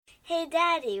Hey,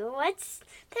 Daddy, what's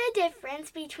the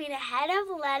difference between a head of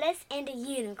lettuce and a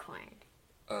unicorn?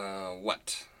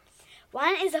 What?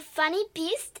 One is a funny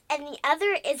beast, and the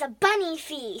other is a bunny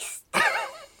feast.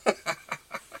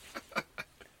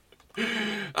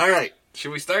 All right,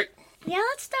 should we start? Yeah,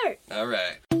 let's start. All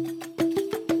right.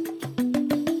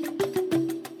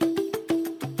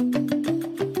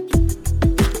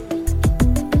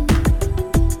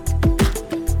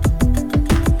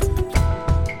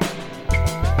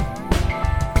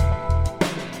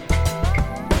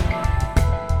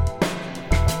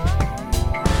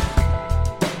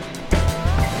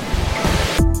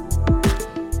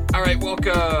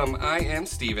 Welcome. I am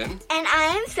Stephen. And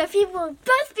I am Sophie. We'll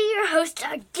both be your hosts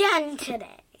again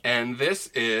today. And this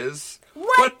is...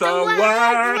 What the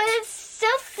What with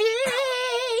Sophie?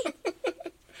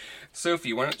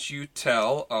 Sophie, why don't you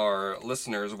tell our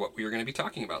listeners what we are going to be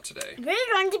talking about today?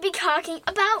 We're going to be talking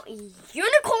about unicorns.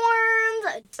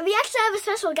 We actually have a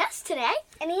special guest today,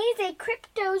 and he's a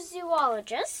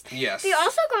cryptozoologist. Yes. We're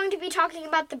also going to be talking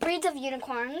about the breeds of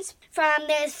unicorns from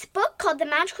this book called The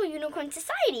Magical Unicorn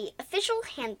Society, Official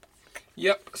Handbook.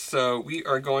 Yep, so we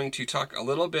are going to talk a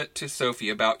little bit to Sophie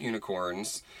about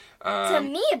unicorns. To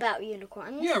me about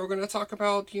unicorns. Yeah, we're going to talk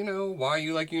about, why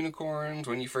you like unicorns,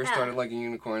 when you first started liking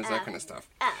unicorns, that kind of stuff.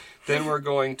 Then we're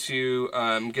going to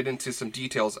get into some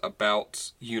details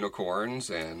about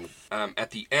unicorns, and at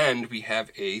the end, we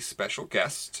have a special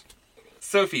guest.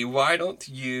 Sophie, why don't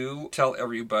you tell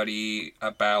everybody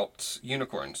about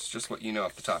unicorns, just what you know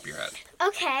off the top of your head.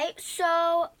 Okay,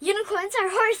 so unicorns are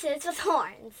horses with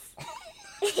horns.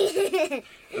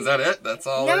 Is that it? That's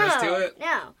all there is to it?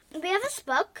 No. We have this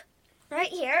book right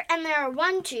here, and there are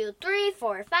 1, 2, 3,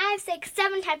 4, 5, 6,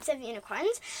 7 types of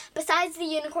unicorns, besides the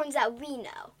unicorns that we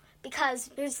know, because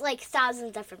there's like thousands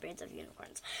of different breeds of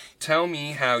unicorns. Tell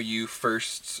me how you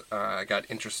first got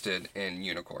interested in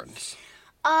unicorns.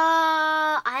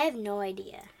 I have no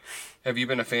idea. Have you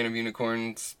been a fan of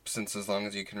unicorns since as long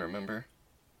as you can remember?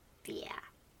 Yeah.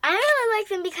 I really like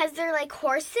them because they're like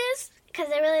horses, because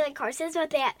I really like horses, but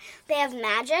they have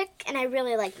magic, and I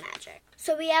really like magic.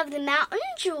 So we have the mountain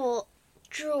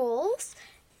jewels,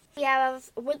 we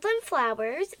have woodland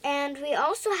flowers, and we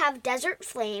also have desert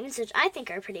flames, which I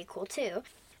think are pretty cool too.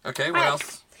 Okay, what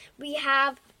else? We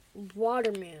have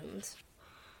water moons,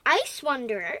 ice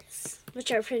wanderers,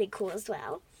 which are pretty cool as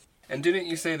well. And didn't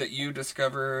you say that you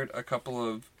discovered a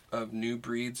couple of new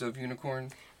breeds of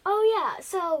unicorn? Oh yeah,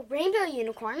 so rainbow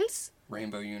unicorns.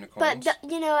 Rainbow unicorns. But,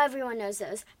 everyone knows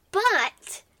those.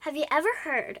 But, have you ever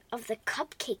heard of the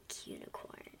cupcake unicorn?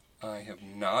 I have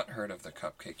not heard of the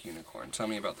cupcake unicorn. Tell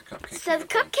me about the cupcake unicorn. So the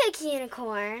cupcake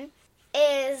unicorn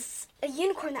is a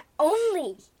unicorn that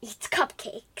only eats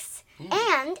cupcakes.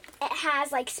 And it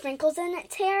has, like, sprinkles in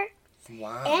its hair.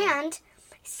 Wow. And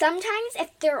sometimes,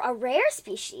 if they're a rare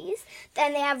species,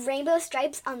 then they have rainbow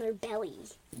stripes on their belly.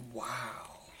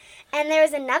 Wow. And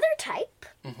there's another type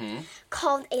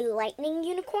called a lightning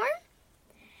unicorn.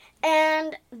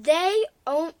 And they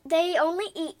only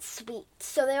eat sweets.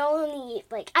 So they only eat,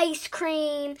 like, ice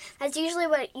cream. That's usually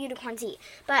what unicorns eat.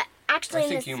 But actually... I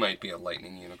think you might be a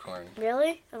lightning unicorn.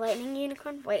 Really? A lightning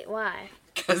unicorn? Wait, why?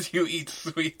 Because you eat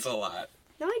sweets a lot.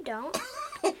 No, I don't.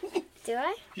 Do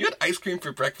I? You had ice cream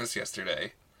for breakfast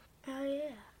yesterday. Oh,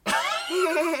 yeah.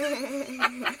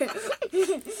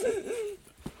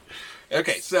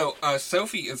 Okay, so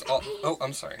Sophie is all... Oh,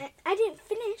 I'm sorry. I didn't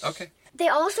finish. Okay. They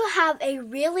also have a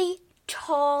really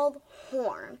tall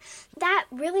horn. That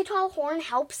really tall horn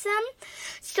helps them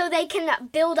so they can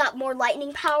build up more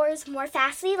lightning powers more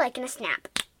fastly, like in a snap.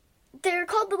 They're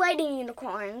called the lightning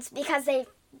unicorns because they,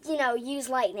 use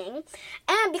lightning,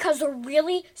 and because they're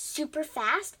really super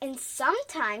fast, and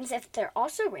sometimes, if they're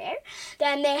also rare,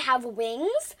 then they have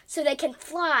wings so they can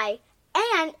fly,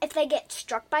 and if they get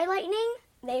struck by lightning,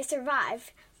 they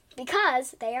survive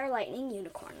because they are lightning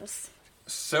unicorns.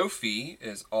 Sophie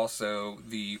is also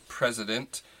the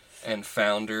president and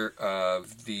founder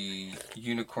of the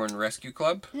Unicorn Rescue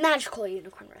Club. Magical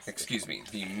Unicorn Rescue. Excuse me,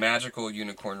 the Magical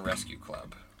Unicorn Rescue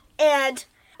Club. And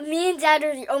me and Dad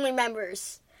are the only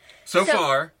members. So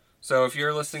far. So if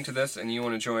you're listening to this and you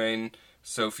want to join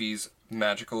Sophie's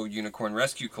Magical Unicorn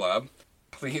Rescue Club,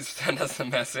 please send us a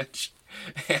message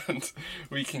and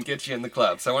we can get you in the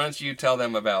club. So why don't you tell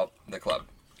them about the club?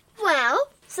 Well,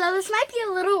 so this might be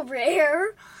a little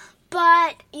rare,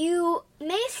 but you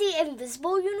may see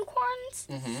invisible unicorns.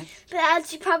 But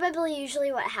that's probably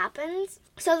usually what happens.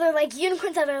 So they're like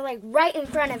unicorns that are like right in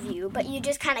front of you, but you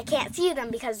just kind of can't see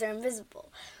them because they're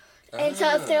invisible. And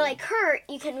so if they're like hurt,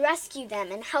 you can rescue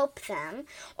them and help them.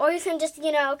 Or you can just,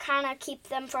 kind of keep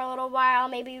them for a little while,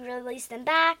 maybe release them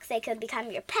back. They could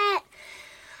become your pet.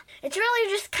 It's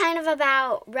really just kind of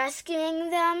about rescuing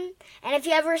them. And if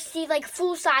you ever see, like,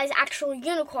 full-size actual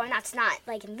unicorn that's not,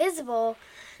 like, invisible,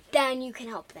 then you can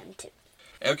help them, too.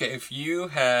 Okay, if you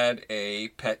had a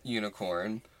pet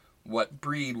unicorn, what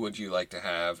breed would you like to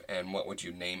have, and what would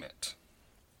you name it?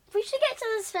 We should get to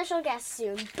the special guest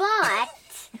soon, but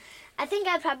I think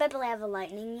I'd probably have a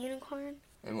lightning unicorn.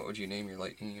 And what would you name your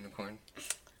lightning unicorn?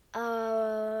 Give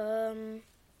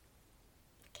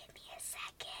me a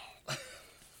second.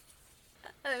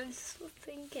 I'm still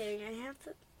thinking. I have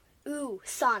to... Ooh,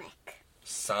 Sonic.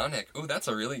 Sonic. Ooh, that's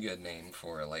a really good name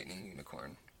for a lightning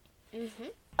unicorn. Mm-hmm.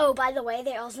 Oh, by the way,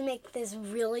 they also make this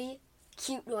really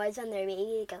cute noise when they're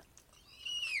baby. They go...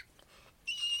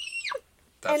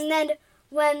 And then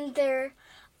when they're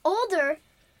older,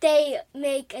 they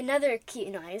make another cute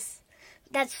noise.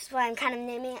 That's why I'm kind of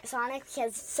naming it Sonic,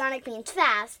 because Sonic means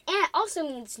fast, and it also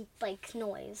means, like,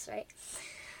 noise, right?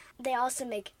 They also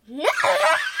make neigh!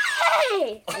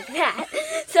 Like that.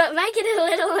 So it might get a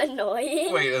little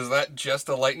annoying. Wait, is that just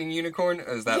a lightning unicorn,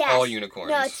 or is that Yes. all unicorns?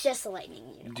 No, it's just a lightning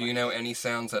unicorn. Do you know any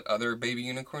sounds that other baby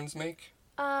unicorns make?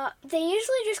 They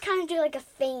usually just kind of do, like, a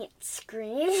faint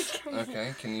scream.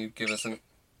 Okay, can you give us an...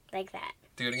 Like that.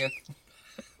 Do it again?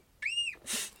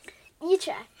 You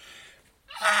try.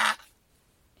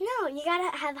 No, you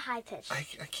gotta have high pitch. I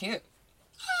can't.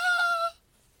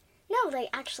 No, they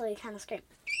actually kind of scream.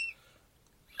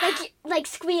 Like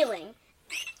squealing.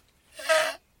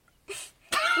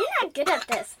 You're not good at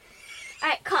this.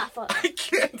 Alright, cough. I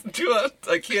can't do it.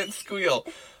 I can't squeal.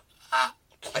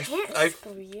 Can't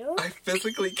squeal? I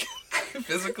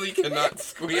physically cannot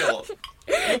squeal.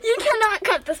 You cannot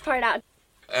cut this part out.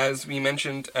 As we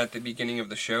mentioned at the beginning of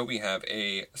the show, we have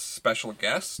a special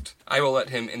guest. I will let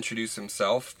him introduce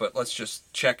himself, but let's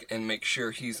just check and make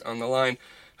sure he's on the line.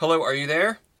 Hello, are you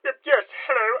there? Yes,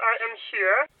 hello, I am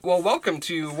here. Well, welcome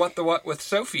to What the What with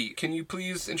Sophie. Can you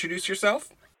please introduce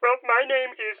yourself? Well, my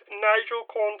name is Nigel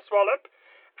Hornswallop,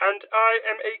 and I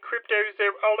am a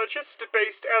cryptozoologist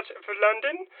based out of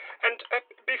London. And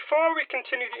before we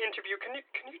continue the interview, can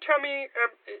you tell me,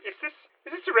 is this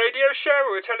a radio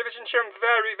show or a television show? I'm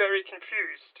very, very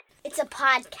confused. It's a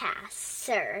podcast,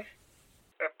 sir.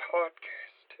 A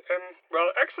podcast. Well,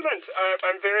 excellent.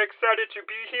 I'm very excited to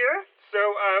be here. So,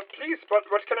 please, what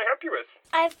can I help you with?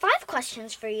 I have 5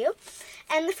 questions for you.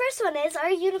 And the first one is,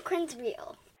 are unicorns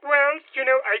real? Well,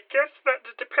 I guess that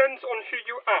depends on who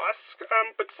you ask,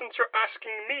 but since you're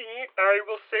asking me, I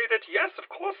will say that yes,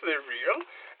 of course they're real.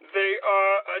 They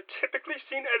are typically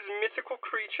seen as mythical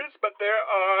creatures, but there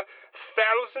are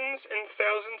thousands and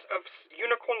thousands of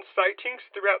unicorn sightings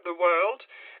throughout the world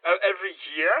every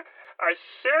year. I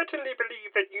certainly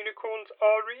believe that unicorns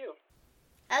are real.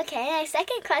 Okay, my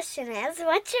second question is,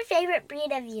 what's your favorite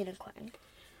breed of unicorn?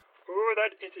 Oh,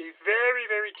 that is a very,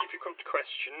 very difficult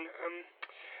question.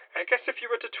 I guess if you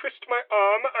were to twist my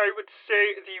arm, I would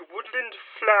say the woodland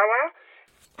flower.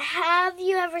 Have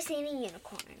you ever seen a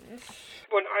unicorn?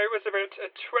 When I was about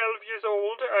 12 years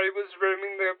old, I was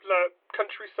roaming the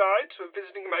countryside,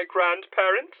 visiting my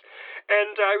grandparents,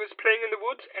 and I was playing in the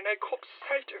woods, and I caught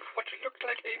sight of what looked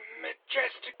like a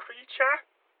majestic creature.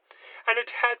 And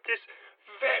it had this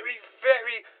very,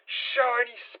 very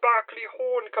shiny, sparkly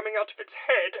horn coming out of its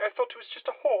head. I thought it was just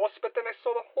a horse, but then I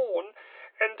saw the horn,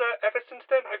 and ever since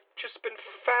then I've just been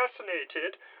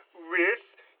fascinated with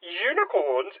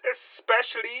unicorns,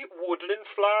 especially woodland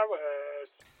flowers.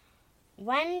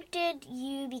 When did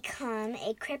you become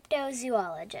a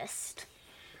cryptozoologist?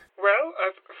 Well,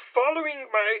 following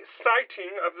my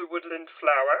sighting of the woodland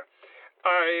flower,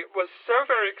 I was so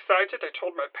very excited. I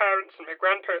told my parents and my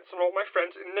grandparents and all my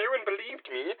friends, and no one believed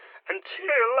me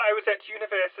until I was at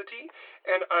university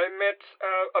and I met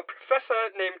a professor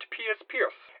named Piers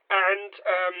Pierce. And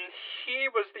he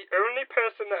was the only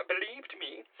person that believed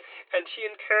me, and he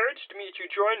encouraged me to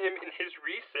join him in his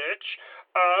research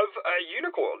of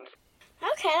unicorns.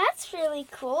 Okay, that's really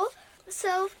cool.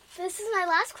 So, this is my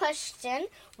last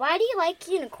question. Why do you like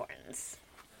unicorns?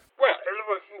 Well,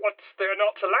 what's there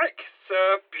not to like? It's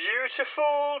a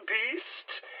beautiful beast.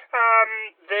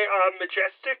 They are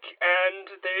majestic and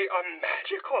they are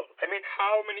magical. I mean,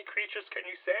 how many creatures can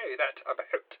you say that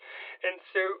about? And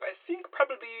so I think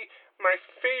probably my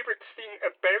favorite thing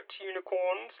about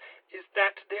unicorns is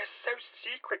that they're so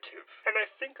secretive. And I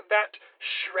think that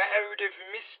shroud of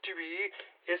mystery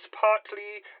is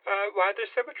partly why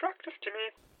they're so attractive to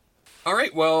me. All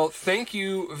right, well, thank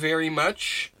you very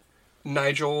much,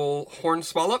 Nigel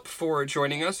Hornswallop, for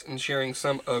joining us and sharing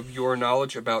some of your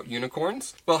knowledge about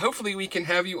unicorns. Well, hopefully we can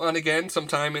have you on again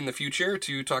sometime in the future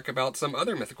to talk about some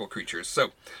other mythical creatures.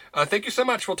 So, thank you so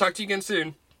much. We'll talk to you again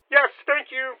soon. Yes,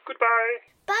 thank you. Goodbye.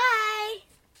 Bye!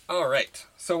 right.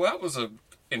 So that was an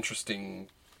interesting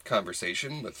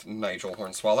conversation with Nigel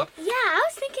Hornswallop. Yeah, I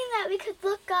was thinking that we could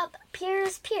look up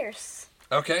Piers Pierce.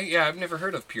 Okay, yeah, I've never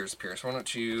heard of Piers Pierce. Why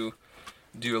don't you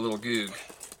do a little goog?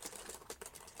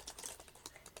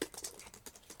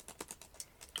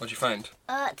 What'd you find?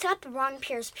 It's got the wrong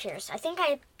Piers Pierce. I think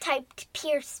I typed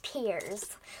Piers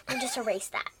Pierce. Let me just erase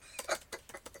that.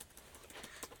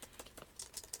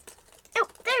 Oh,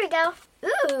 there we go.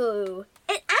 Ooh,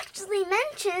 it actually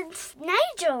mentions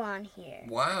Nigel on here.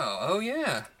 Wow, oh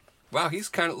yeah. Wow,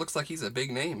 looks like he's a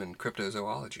big name in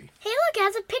cryptozoology. Hey, look, it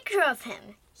has a picture of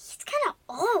him. He's kind of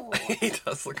old. He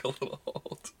does look a little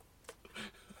old.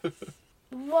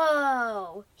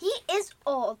 Whoa, he is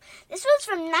old. This was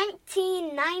from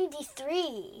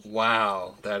 1993.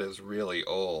 Wow, that is really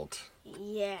old.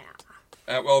 Yeah.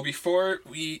 Well, before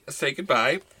we say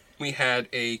goodbye, we had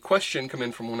a question come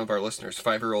in from one of our listeners,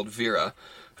 5-year-old Vera,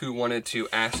 who wanted to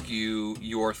ask you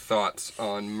your thoughts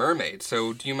on mermaids.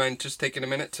 So do you mind just taking a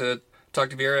minute to talk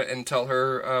to Vera and tell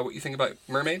her what you think about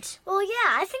mermaids? Well,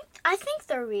 yeah, I think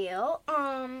they're real.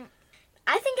 I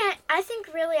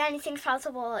think really anything's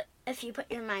possible if you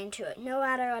put your mind to it, no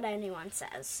matter what anyone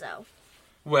says, so.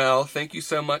 Well, thank you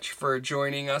so much for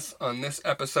joining us on this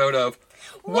episode of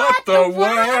What the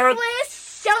What? With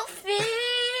Sophie!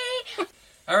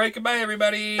 All right, goodbye,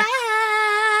 everybody.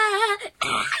 Bye!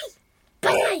 Bye!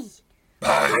 Bye!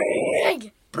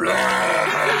 Bye!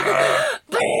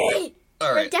 Bye!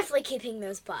 All right. We're definitely keeping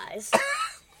those buys.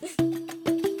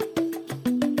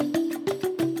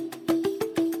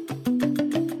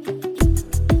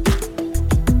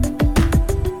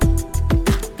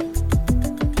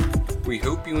 We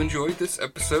hope you enjoyed this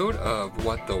episode of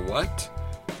What the What.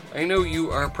 I know you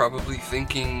are probably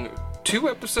thinking 2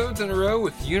 episodes in a row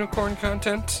with unicorn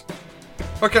content.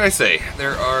 What can I say?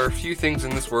 There are few things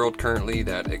in this world currently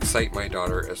that excite my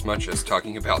daughter as much as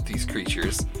talking about these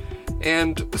creatures.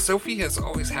 And Sophie has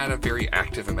always had a very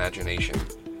active imagination.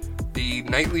 The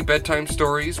nightly bedtime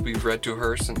stories we've read to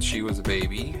her since she was a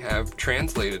baby have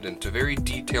translated into very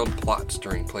detailed plots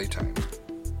during playtime.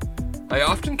 I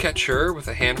often catch her with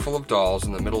a handful of dolls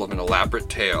in the middle of an elaborate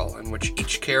tale in which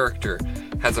each character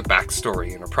has a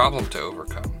backstory and a problem to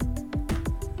overcome.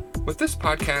 With this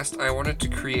podcast, I wanted to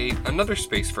create another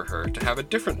space for her to have a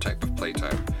different type of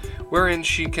playtime, wherein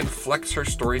she can flex her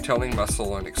storytelling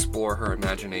muscle and explore her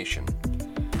imagination.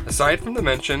 Aside from the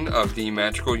mention of the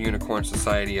Magical Unicorn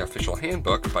Society official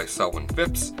handbook by Selwyn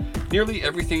Phipps, nearly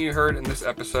everything you heard in this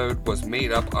episode was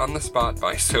made up on the spot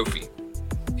by Sophie.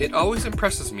 It always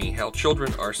impresses me how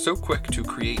children are so quick to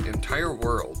create entire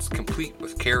worlds complete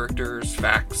with characters,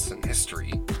 facts, and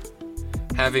history.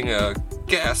 Having a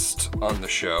guest on the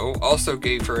show also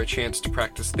gave her a chance to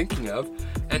practice thinking of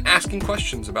and asking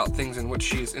questions about things in which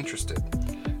she is interested.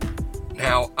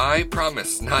 Now, I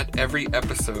promise not every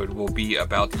episode will be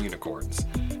about unicorns,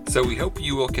 so we hope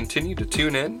you will continue to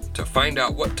tune in to find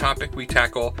out what topic we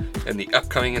tackle in the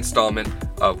upcoming installment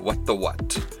of What the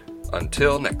What.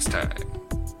 Until next time.